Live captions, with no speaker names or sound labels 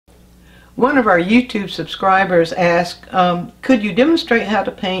One of our YouTube subscribers asked, could you demonstrate how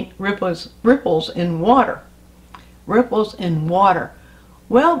to paint ripples in water? Ripples in water.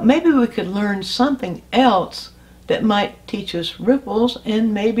 Well, maybe we could learn something else that might teach us ripples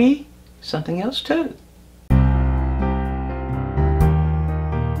and maybe something else too.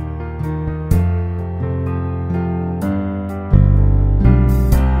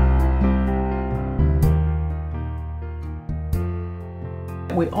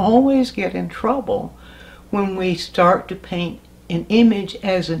 We always get in trouble when we start to paint an image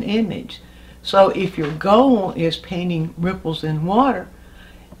as an image. So if your goal is painting ripples in water,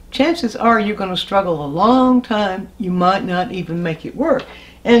 chances are you're going to struggle a long time. You might not even make it work.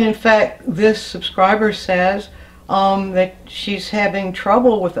 And in fact, this subscriber says that she's having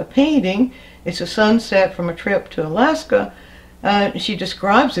trouble with a painting. It's a sunset from a trip to Alaska. She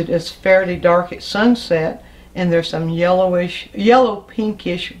describes it as fairly dark at sunset, and there's some yellow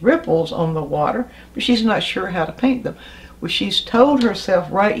pinkish ripples on the water, but she's not sure how to paint them. Well, she's told herself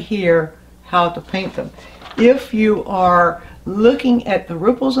right here how to paint them. If you are looking at the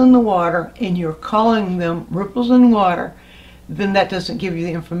ripples in the water and you're calling them ripples in water, then that doesn't give you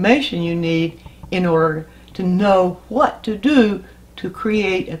the information you need in order to know what to do to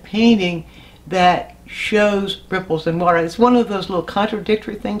create a painting that shows ripples in water. It's one of those little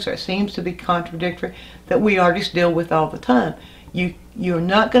contradictory things, or it seems to be contradictory, that we artists deal with all the time. You're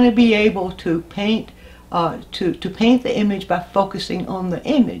not going to be able to paint paint the image by focusing on the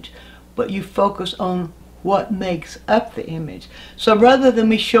image, but you focus on what makes up the image. So rather than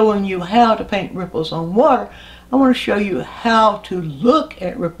me showing you how to paint ripples on water, I want to show you how to look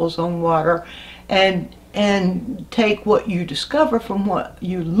at ripples on water and take what you discover from what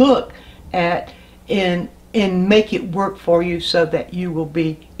you look at and make it work for you so that you will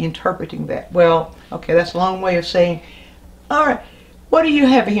be interpreting that. Well, okay, that's a long way of saying, all right, what do you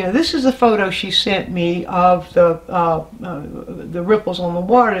have here? This is a photo she sent me of the ripples on the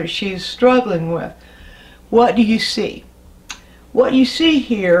water that she's struggling with. What do you see? What you see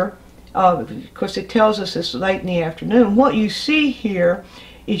here, of course it tells us it's late in the afternoon, what you see here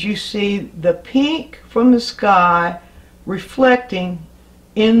is you see the pink from the sky reflecting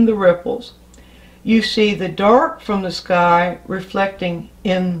in the ripples. You see the dark from the sky reflecting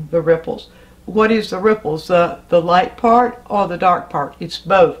in the ripples. What is the ripples? The light part or the dark part? It's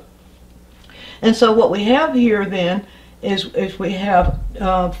both. And so what we have here then is we have,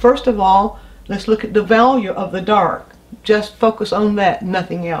 first of all, let's look at the value of the dark. Just focus on that,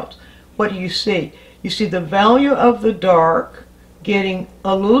 nothing else. What do you see? You see the value of the dark getting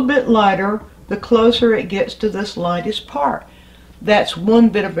a little bit lighter the closer it gets to this lightest part. That's one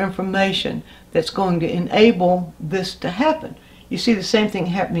bit of information that's going to enable this to happen. You see the same thing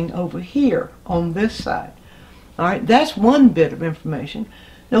happening over here on this side. All right, that's one bit of information.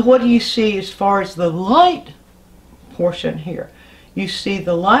 Now what do you see as far as the light portion here? You see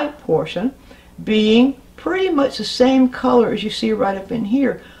the light portion being pretty much the same color as you see right up in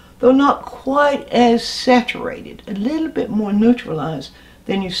here, though not quite as saturated, a little bit more neutralized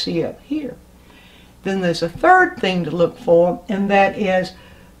than you see up here. Then there's a third thing to look for, and that is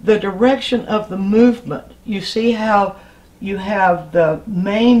the direction of the movement. You see how you have the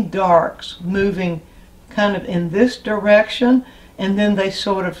main darks moving kind of in this direction, and then they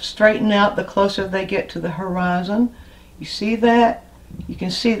sort of straighten out the closer they get to the horizon. You see that? You can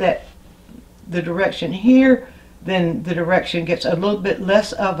see that the direction here, then the direction gets a little bit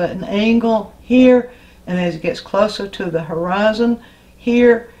less of an angle here, and as it gets closer to the horizon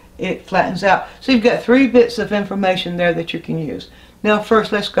here, it flattens out. So you've got three bits of information there that you can use. Now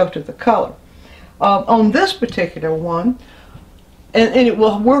first let's go to the color. On this particular one, and it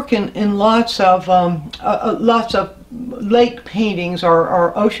will work in lots of lake paintings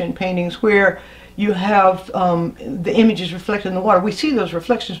or ocean paintings where you have the images reflected in the water. We see those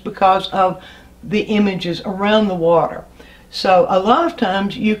reflections because of the images around the water. So a lot of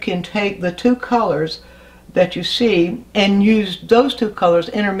times you can take the two colors that you see and use those two colors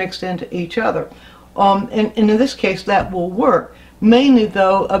intermixed into each other. And in this case that will work. Mainly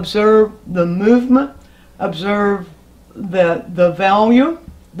though, observe the movement, observe the value,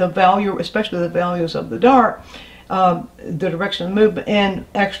 especially the values of the dark, the direction of the movement, and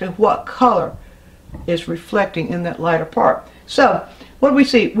actually what color is reflecting in that lighter part. So what do we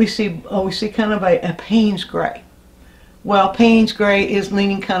see? We see kind of a Payne's gray. Well, Payne's gray is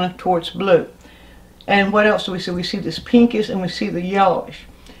leaning kind of towards blue. And what else do we see? We see this pinkish and we see the yellowish.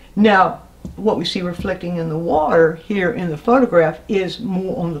 Now, what we see reflecting in the water here in the photograph is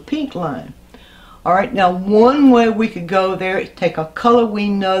more on the pink line. All right, now one way we could go there is take a color we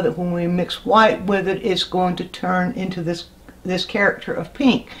know that when we mix white with it, it's going to turn into this character of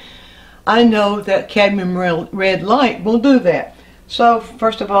pink. I know that cadmium red light will do that. So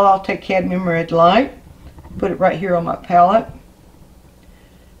first of all, I'll take cadmium red light, put it right here on my palette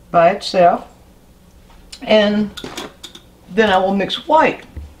by itself, and then I will mix white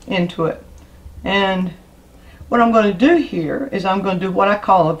into it. And what I'm going to do here is I'm going to do what I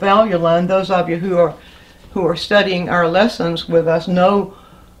call a value line. Those of you who are studying our lessons with us know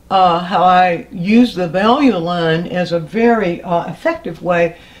how I use the value line as a very effective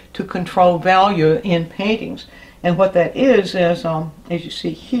way to control value in paintings. And what that is as you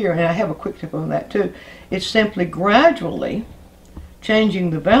see here, and I have a quick tip on that too, it's simply gradually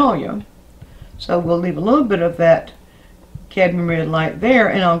changing the value. So we'll leave a little bit of that cadmium red light there,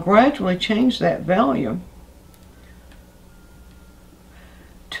 and I'll gradually change that value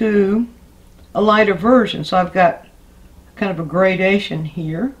to a lighter version. So I've got kind of a gradation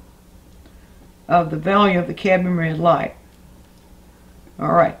here of the value of the cadmium red light.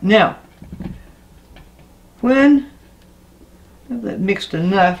 Alright, now when that mixed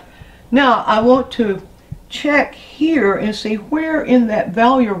enough, now I want to check here and see where in that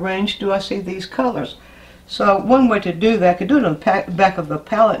value range do I see these colors. So one way to do that, I could do it on the back of the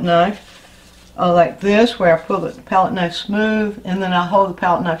palette knife like this, where I pull the palette knife smooth and then I hold the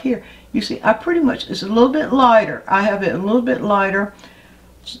palette knife here. You see, I pretty much, it's a little bit lighter. I have it a little bit lighter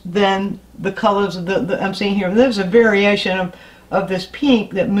than the colors that I'm seeing here. There's a variation of this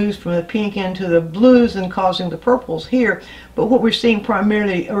pink that moves from the pink into the blues and causing the purples here. But what we're seeing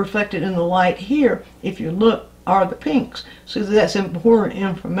primarily reflected in the light here, if you look, are the pinks. So that's important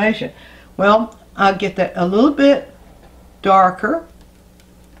information. Well, I'll get that a little bit darker.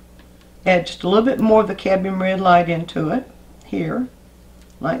 Add just a little bit more of the cadmium red light into it here,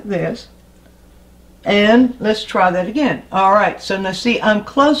 like this. And let's try that again. Alright, so now see, I'm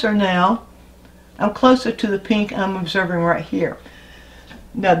closer now. I'm closer to the pink I'm observing right here.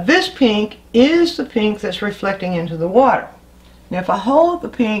 Now this pink is the pink that's reflecting into the water. Now if I hold the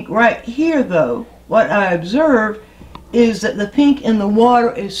pink right here though, what I observe is that the pink in the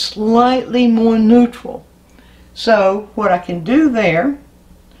water is slightly more neutral. So what I can do there,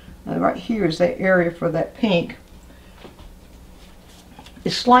 right here is that area for that pink,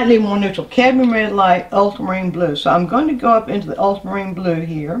 is slightly more neutral. Cadmium red light, ultramarine blue. So I'm going to go up into the ultramarine blue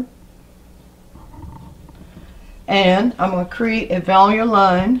here. And I'm going to create a value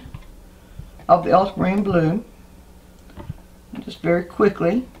line of the ultramarine blue. Just very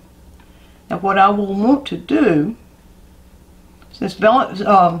quickly. Now what I will want to do, since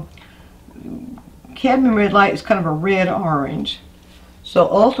cadmium red light is kind of a red-orange, so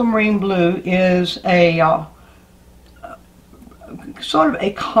ultramarine blue is a sort of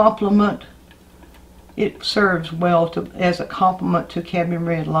a complement. It serves well as a complement to cadmium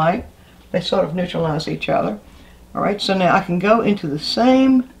red light. They sort of neutralize each other. Alright, so now I can go into the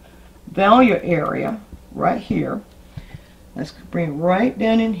same value area right here. Let's bring it right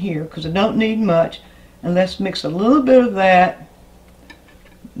down in here because I don't need much. And let's mix a little bit of that.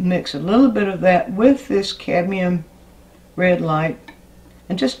 Mix a little bit of that with this cadmium red light.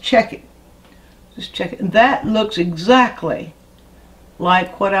 And just check it. Just check it. And that looks exactly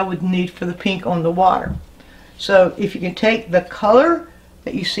like what I would need for the pink on the water. So if you can take the color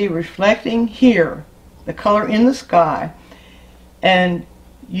that you see reflecting here, the color in the sky, and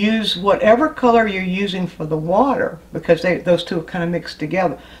use whatever color you're using for the water, because those two are kind of mixed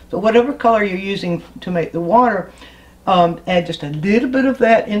together. So whatever color you're using to make the water, add just a little bit of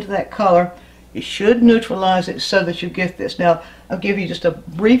that into that color. It should neutralize it so that you get this. Now I'll give you just a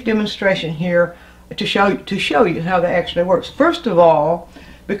brief demonstration here to show you how that actually works. First of all,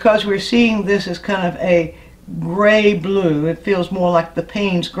 because we're seeing this as kind of a gray blue, it feels more like the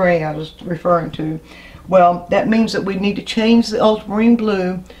Payne's gray I was referring to. Well, that means that we need to change the ultramarine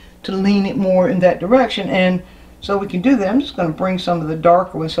blue to lean it more in that direction, and so we can do that. I'm just going to bring some of the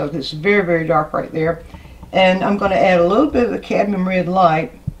darker ones, so it's very, very dark right there, and I'm going to add a little bit of the cadmium red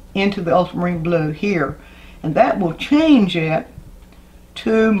light into the ultramarine blue here, and that will change it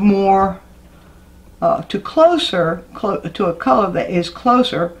to more to a color that is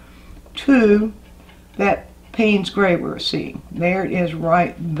closer to that Payne's gray we're seeing. There it is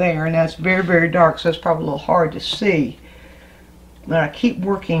right there, and that's very, very dark, so it's probably a little hard to see. And I keep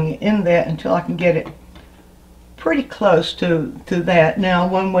working in that until I can get it pretty close to that. Now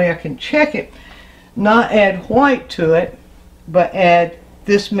one way I can check it, not add white to it, but add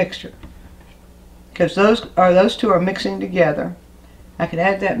this mixture, because those two are mixing together. I can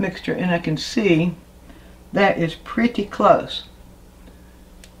add that mixture and I can see that is pretty close.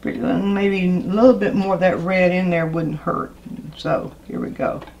 Maybe a little bit more of that red in there wouldn't hurt. So here we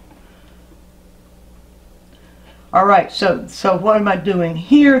go. All right, so what am I doing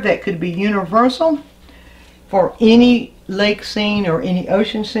here that could be universal for any lake scene or any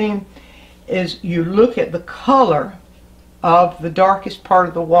ocean scene is you look at the color of the darkest part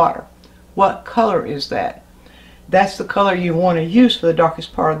of the water. What color is that? That's the color you want to use for the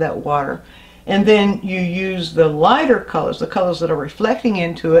darkest part of that water. And then you use the lighter colors, the colors that are reflecting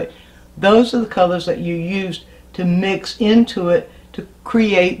into it. Those are the colors that you use to mix into it to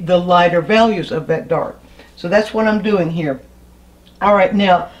create the lighter values of that dark. So that's what I'm doing here. All right,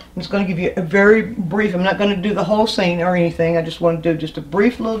 now I'm just going to give you a very brief, I'm not going to do the whole scene or anything, I just want to do just a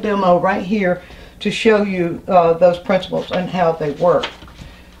brief little demo right here to show you those principles and how they work.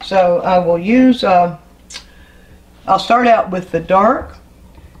 So I will use, I'll start out with the dark.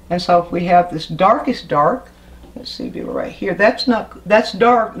 And so if we have this darkest dark, let's see, right here, that's dark,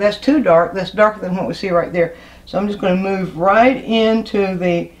 that's too dark, that's darker than what we see right there. So I'm just going to move right into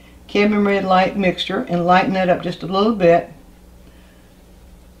the cadmium red light mixture and lighten that up just a little bit.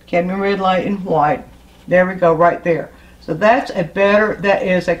 Cadmium red light and white. There we go, right there. So that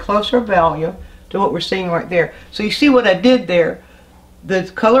is a closer value to what we're seeing right there. So you see what I did there?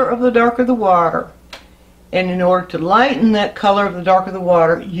 The color of the darker the water, and in order to lighten that color of the darker the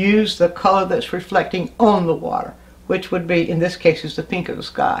water, use the color that's reflecting on the water, which would be, in this case, is the pink of the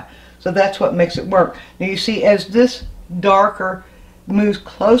sky. So that's what makes it work. Now you see, as this darker moves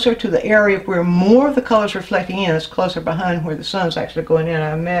closer to the area where more of the color is reflecting in, it's closer behind where the sun's actually going in,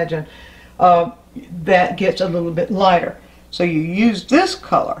 I imagine, that gets a little bit lighter. So you use this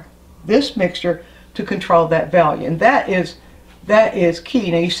color, this mixture, to control that value, and that is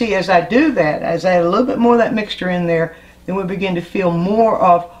key. Now you see, as I do that, as I add a little bit more of that mixture in there, then we begin to feel more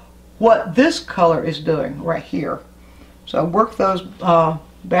of what this color is doing right here. So I work those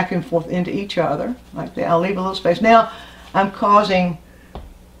back and forth into each other like that. I'll leave a little space. Now I'm causing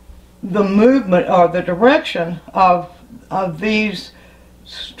the movement or the direction of these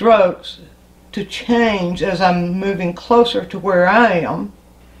strokes to change as I'm moving closer to where I am,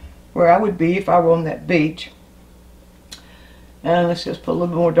 where I would be if I were on that beach. And let's just put a little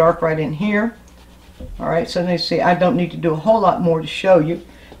bit more dark right in here. All right, so you see, I don't need to do a whole lot more to show you.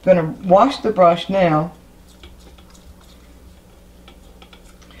 I'm going to wash the brush now.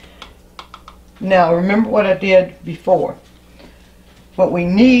 Now remember what I did before. What we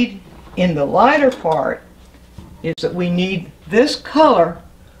need in the lighter part is that we need this color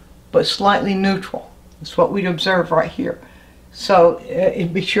but slightly neutral. That's what we'd observe right here. So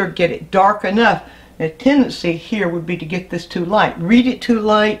be sure to get it dark enough. The tendency here would be to get this too light. Read it too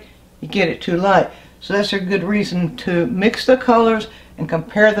light, you get it too light. So that's a good reason to mix the colors and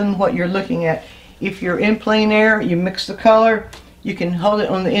compare them to what you're looking at. If you're in plein air, you mix the color, you can hold it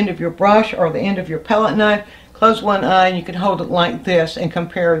on the end of your brush or the end of your palette knife, close one eye, and you can hold it like this and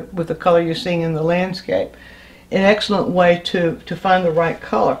compare it with the color you're seeing in the landscape. An excellent way to find the right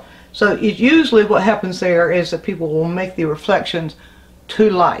color. So it's usually what happens there is that people will make the reflections too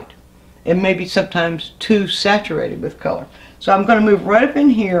light and maybe sometimes too saturated with color. So I'm going to move right up in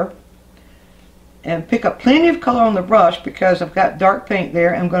here and pick up plenty of color on the brush because I've got dark paint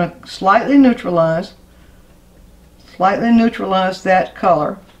there. I'm going to slightly neutralize that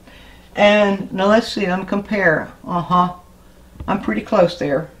color. And now let's see, I'm compare. I'm pretty close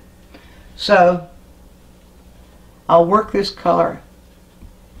there. So I'll work this color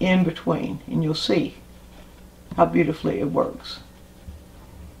in between and you'll see how beautifully it works.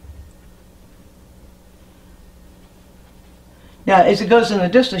 Now, as it goes in the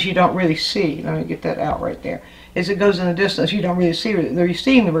distance, you don't really see. Let me get that out right there. As it goes in the distance, you don't really see it. You're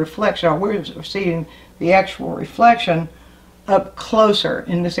seeing the reflection, or we're seeing the actual reflection up closer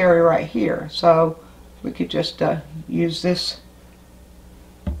in this area right here. So we could just use this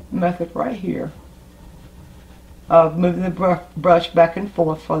method right here of moving the brush back and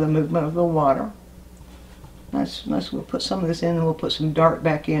forth for the movement of the water. We'll put some of this in and we'll put some dark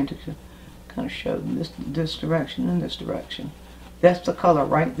back in to kind of show this direction and this direction. That's the color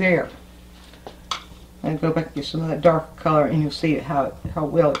right there. And go back and get some of that dark color and you'll see how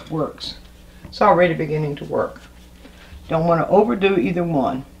well it works. It's already beginning to work. Don't want to overdo either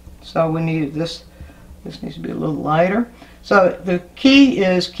one. So we need this needs to be a little lighter. So the key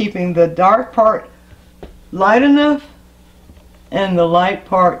is keeping the dark part light enough and the light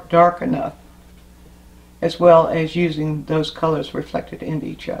part dark enough, as well as using those colors reflected into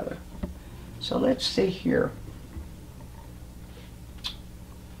each other. So let's see here.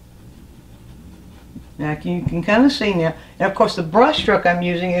 Now you can kind of see now. And of course the brush stroke I'm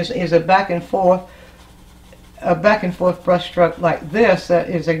using is a back and forth brush stroke like this. That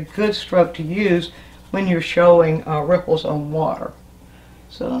is a good stroke to use when you're showing ripples on water.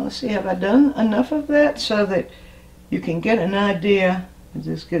 So let's see, have I done enough of that so that you can get an idea.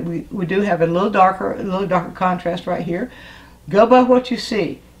 We do have a little darker contrast right here. Go by what you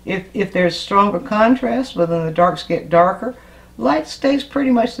see. If there's stronger contrast, well, then the darks get darker. Light stays pretty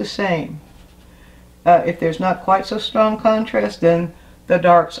much the same. If there's not quite so strong contrast, then the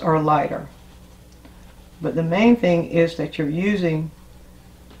darks are lighter. But the main thing is that you're using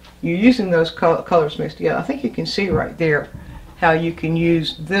those colors mixed together. I think you can see right there how you can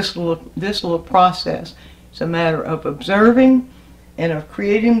use this little process. It's a matter of observing and of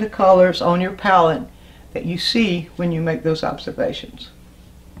creating the colors on your palette that you see when you make those observations.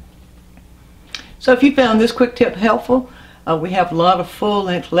 So if you found this quick tip helpful, we have a lot of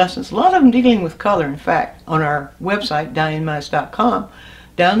full-length lessons, a lot of them dealing with color, in fact, on our website, DianeMize.com,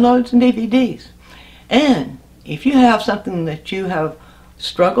 downloads and DVDs. And if you have something that you have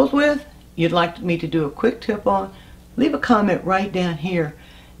struggled with, you'd like me to do a quick tip on, leave a comment right down here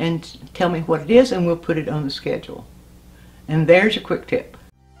and tell me what it is, and we'll put it on the schedule. And there's your quick tip.